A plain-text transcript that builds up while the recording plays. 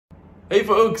Hey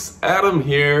folks, Adam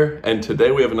here, and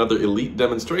today we have another elite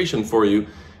demonstration for you.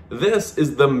 This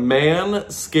is the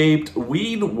MANSCAPED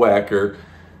Weed Whacker,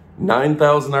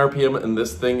 9,000 RPM, and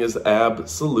this thing is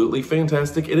absolutely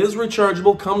fantastic. It is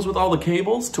rechargeable, comes with all the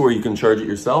cables to where you can charge it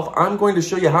yourself. I'm going to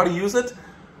show you how to use it,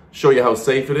 show you how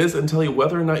safe it is, and tell you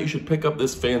whether or not you should pick up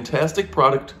this fantastic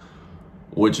product,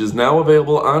 which is now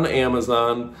available on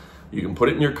Amazon. You can put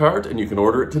it in your cart and you can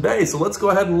order it today. So let's go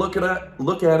ahead and look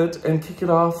at it and kick it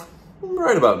off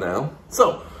right about now.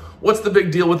 So what's the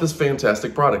big deal with this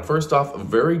fantastic product? First off, a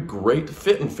very great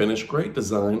fit and finish, great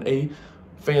design, a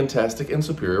fantastic and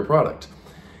superior product.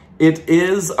 It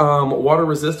is water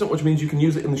resistant, which means you can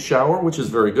use it in the shower, which is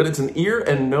very good. It's an ear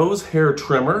and nose hair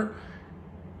trimmer,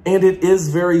 and it is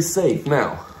very safe.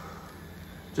 Now,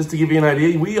 just to give you an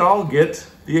idea, we all get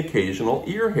the occasional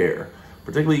ear hair.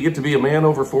 Particularly, you get to be a man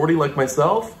over 40 like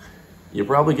myself, you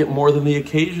probably get more than the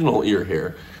occasional ear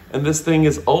hair. And this thing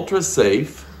is ultra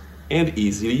safe and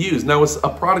easy to use. Now, with a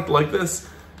product like this,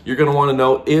 you're gonna wanna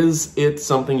know, is it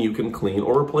something you can clean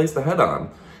or replace the head on?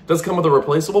 It does come with a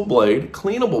replaceable blade,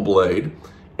 cleanable blade,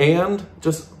 and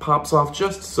just pops off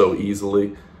just so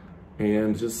easily.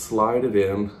 And just slide it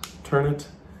in, turn it,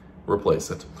 replace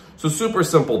it. So super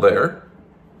simple there.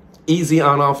 Easy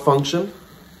on-off function,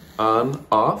 on,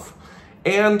 off.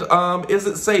 And is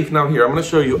it safe? Now here, I'm gonna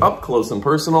show you up close and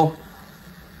personal.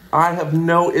 I have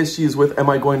no issues with, am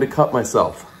I going to cut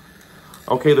myself?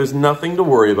 Okay, there's nothing to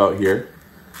worry about here.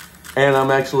 And I'm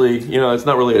actually, it's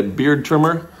not really a beard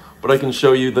trimmer, but I can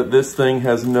show you that this thing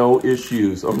has no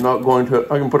issues. I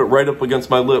can put it right up against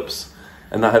my lips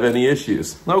and not have any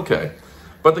issues. Okay,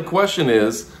 but the question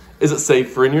is it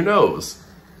safe for in your nose?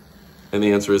 And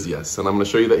the answer is yes, and I'm gonna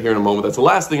show you that here in a moment. That's the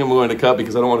last thing I'm going to cut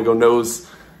because I don't wanna go nose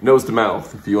to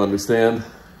mouth, if you understand.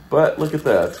 But look at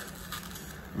that.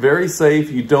 Very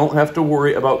safe. You don't have to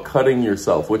worry about cutting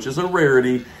yourself, which is a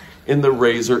rarity in the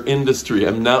razor industry.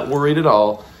 I'm not worried at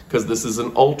all because this is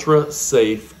an ultra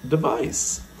safe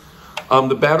device.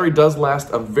 The battery does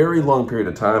last a very long period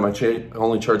of time. I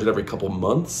only charge it every couple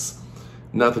months.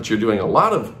 Not that you're doing a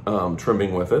lot of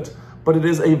trimming with it, but it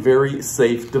is a very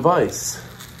safe device.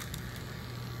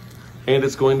 And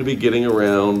it's going to be getting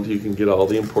around. You can get all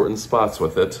the important spots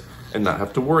with it and not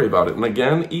have to worry about it. And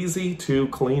again, easy to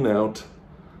clean out.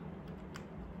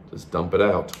 Just dump it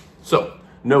out. So,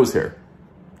 nose hair.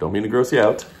 Don't mean to gross you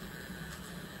out,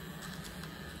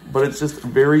 but it's just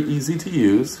very easy to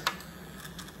use.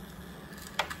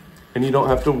 And you don't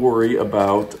have to worry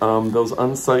about those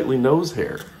unsightly nose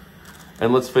hair.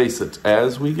 And let's face it,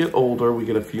 as we get older, we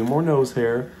get a few more nose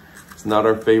hair. It's not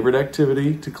our favorite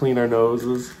activity to clean our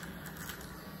noses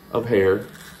of hair.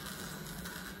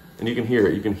 And you can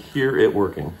hear it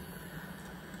working.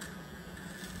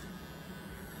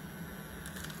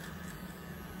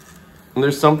 And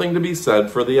there's something to be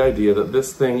said for the idea that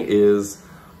this thing is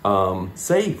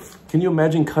safe. Can you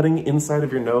imagine cutting inside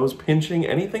of your nose, pinching,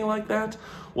 anything like that?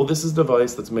 Well, this is a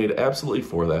device that's made absolutely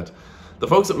for that. The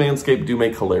folks at MANSCAPED do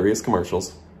make hilarious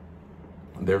commercials.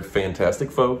 They're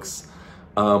fantastic folks,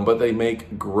 but they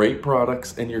make great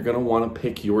products, and you're gonna wanna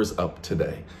pick yours up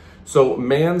today. So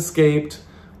MANSCAPED,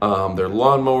 their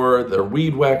lawnmower, their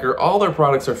weed whacker, all their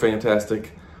products are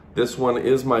fantastic. This one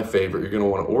is my favorite. You're gonna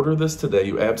wanna order this today.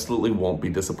 You absolutely won't be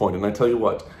disappointed. And I tell you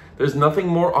what, there's nothing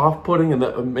more off-putting and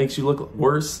that makes you look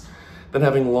worse than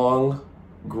having long,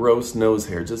 gross nose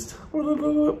hair. Just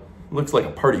looks like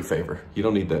a party favor. You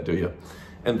don't need that, do you?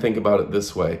 And think about it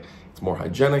this way. It's more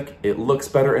hygienic, it looks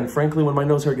better, and frankly, when my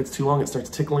nose hair gets too long, it starts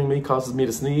tickling me, causes me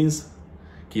to sneeze.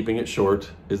 Keeping it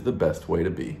short is the best way to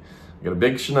be. I got a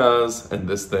big schnoz, and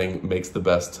this thing makes the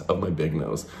best of my big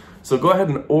nose. So go ahead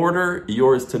and order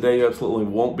yours today. You absolutely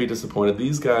won't be disappointed.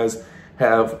 These guys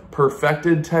have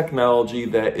perfected technology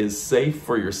that is safe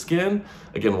for your skin.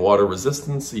 Again, water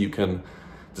resistance, so you can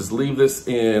just leave this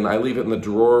in. I leave it in the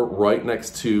drawer right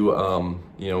next to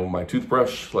my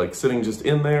toothbrush, like sitting just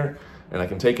in there, and I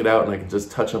can take it out and I can just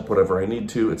touch up whatever I need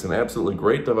to. It's an absolutely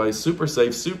great device, super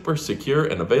safe, super secure,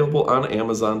 and available on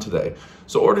Amazon today.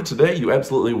 So order today, you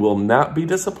absolutely will not be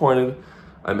disappointed.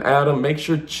 I'm Adam. Make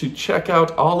sure to check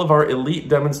out all of our elite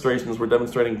demonstrations. We're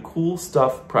demonstrating cool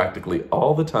stuff practically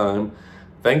all the time.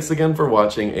 Thanks again for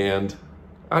watching, and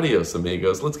adios,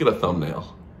 amigos. Let's get a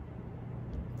thumbnail.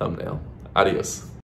 Adios.